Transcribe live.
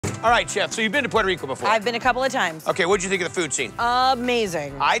All right, Chef, so you've been to Puerto Rico before? I've been a couple of times. Okay, what'd you think of the food scene?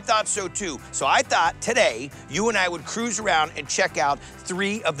 Amazing. I thought so too. So I thought today you and I would cruise around and check out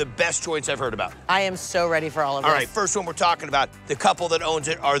 3 of the best joints I've heard about. I am so ready for all of this. All right, first one we're talking about, the couple that owns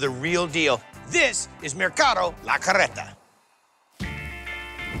it are the real deal. This is Mercado La Carreta.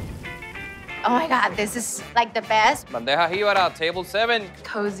 Oh my God, this is like the best. Bandeja jíbara, table 7.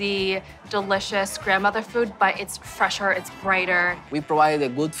 Cozy, delicious grandmother food, but it's fresher, it's brighter. We provide the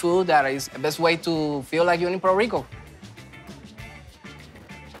good food that is the best way to feel like you're in Puerto Rico.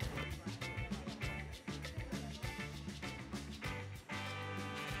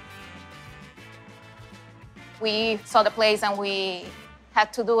 We saw the place and we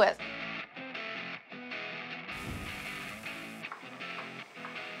had to do it.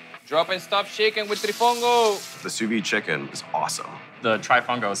 Drop and stuffed chicken with Trifongo. The sous vide chicken is awesome. The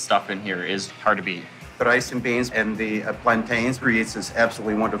Trifongo stuff in here is hard to beat. The rice and beans and the plantains creates this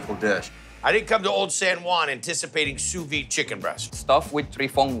absolutely wonderful dish. I didn't come to Old San Juan anticipating sous vide chicken breast. Stuffed with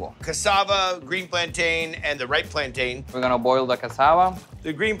Trifongo. Cassava, green plantain, and the ripe plantain. We're gonna boil the cassava,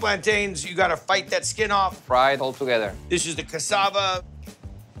 The green plantains, you gotta fight that skin off. fry it all together. This is the cassava.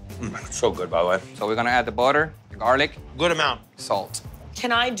 So good, by the way. So we're gonna add the butter, the garlic, Good amount. salt.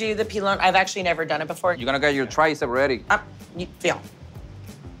 Can I do the pilon? I've actually never done it before. You're gonna get your tricep ready. Yeah.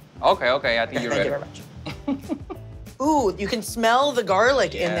 Okay, I think you're Thank ready. you very much. Ooh, you can smell the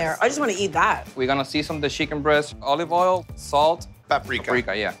garlic in there. I just want to eat that. We're gonna season the chicken breast, olive oil, salt, Paprika.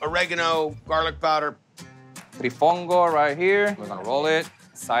 paprika, yeah. Oregano, garlic powder. Trifongo right here. We're gonna roll it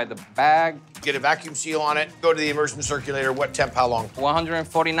inside the bag. Get a vacuum seal on it. Go to the immersion circulator. What temp, how long?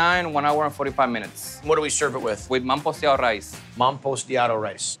 149, 1 hour and 45 minutes. What do we serve it with? With mamposteado rice. Mamposteado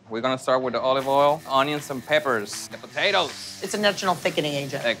rice. We're gonna start with the olive oil, onions and peppers, the potatoes. It's a natural thickening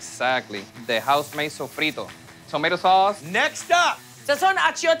agent. Exactly. The house-made sofrito. Tomato sauce. Next up. Sazon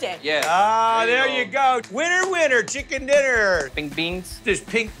achiote. Yes. Ah, there you go. Winner, winner, chicken dinner. Pink beans. This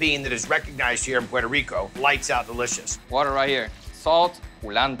pink bean that is recognized here in Puerto Rico. Lights out delicious. Water right here. Salt,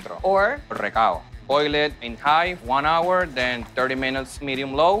 culantro. Or Recao. Boil it in high, 1 hour, then 30 minutes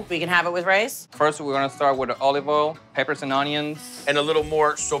medium-low. we can have it with rice. First, we're gonna start with the olive oil, peppers and onions. And a little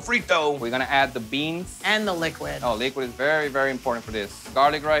more sofrito. We're gonna add the beans. And the liquid. Oh, liquid is very, very important for this.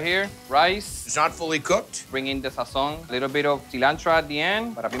 Garlic right here, rice. It's not fully cooked. Bring in the sazon, a little bit of cilantro at the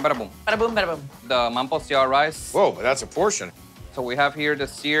end. Bada bing, bada boom. Bada boom, bada boom. The mamposteado rice. Whoa, but that's a portion. So we have here the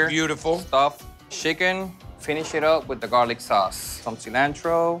seared, Beautiful. stuffed chicken. Finish it up with the garlic sauce. Some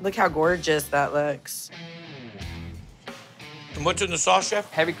cilantro. Look how gorgeous that looks. And what's in the sauce,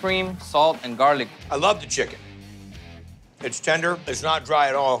 Chef? Heavy cream, salt, and garlic. I love the chicken. It's tender, it's not dry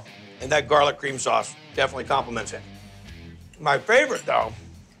at all, and that garlic cream sauce definitely complements it. My favorite, though,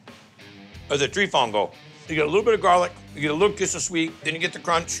 are the Trifongo. You get a little bit of garlic, you get a little kiss of sweet, then you get the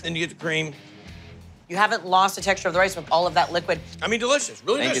crunch, then you get the cream. You haven't lost the texture of the rice with all of that liquid. I mean, delicious.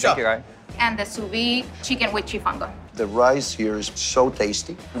 Really Thank nice you, stuff. guys. And the sous vide chicken with Trifongo. The rice here is so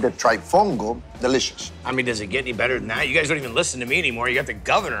tasty. The Trifongo, delicious. I mean, does it get any better than that? You guys don't even listen to me anymore. You got the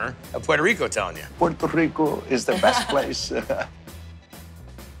governor of Puerto Rico telling you. Puerto Rico is the best place.